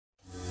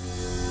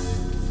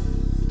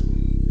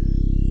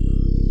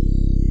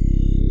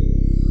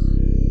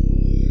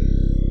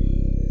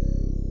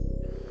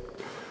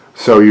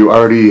So you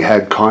already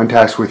had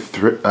contacts with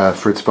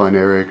Fritz von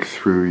Erich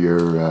through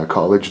your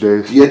college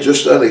days? Yeah,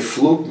 just on a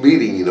fluke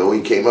meeting, you know,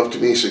 he came up to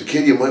me and said,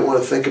 "Kid, you might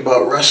want to think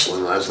about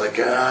wrestling." And I was like,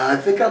 I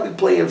think I'll be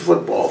playing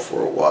football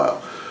for a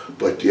while.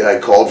 But yeah, I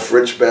called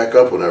Fritz back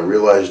up when I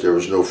realized there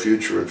was no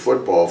future in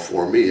football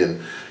for me,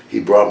 and he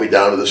brought me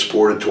down to the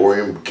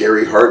Sportatorium.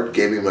 Gary Hart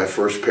gave me my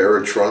first pair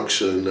of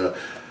trunks, and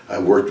I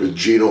worked with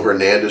Gino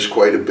Hernandez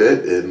quite a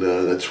bit, and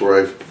that's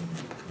where I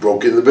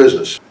broke in the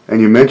business. And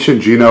you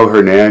mentioned Gino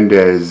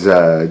Hernandez.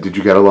 Did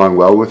you get along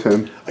well with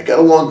him? I got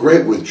along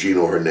great with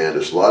Gino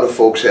Hernandez. A lot of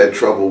folks had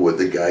trouble with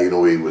the guy. You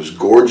know, he was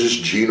gorgeous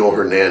Gino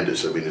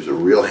Hernandez. I mean, he's a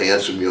real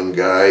handsome young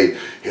guy.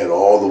 He had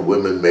all the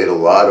women, made a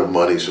lot of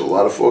money, so a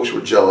lot of folks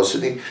were jealous.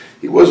 And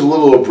he was a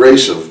little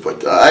abrasive,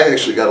 but I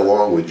actually got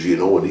along with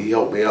Gino, and he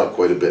helped me out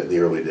quite a bit in the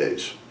early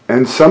days.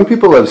 And some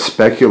people have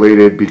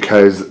speculated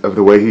because of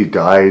the way he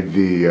died,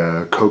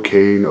 the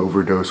cocaine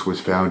overdose was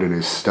found in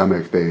his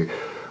stomach. They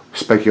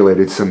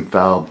speculated some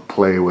foul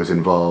play was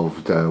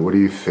involved. What do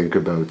you think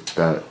about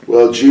that?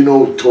 Well,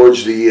 Gino,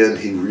 towards the end,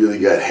 he really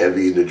got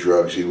heavy into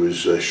drugs. He was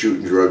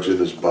shooting drugs in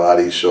his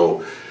body,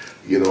 so,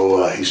 you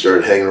know, he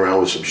started hanging around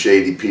with some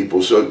shady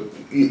people. So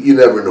you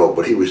never know,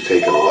 but he was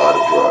taking a lot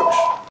of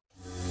drugs.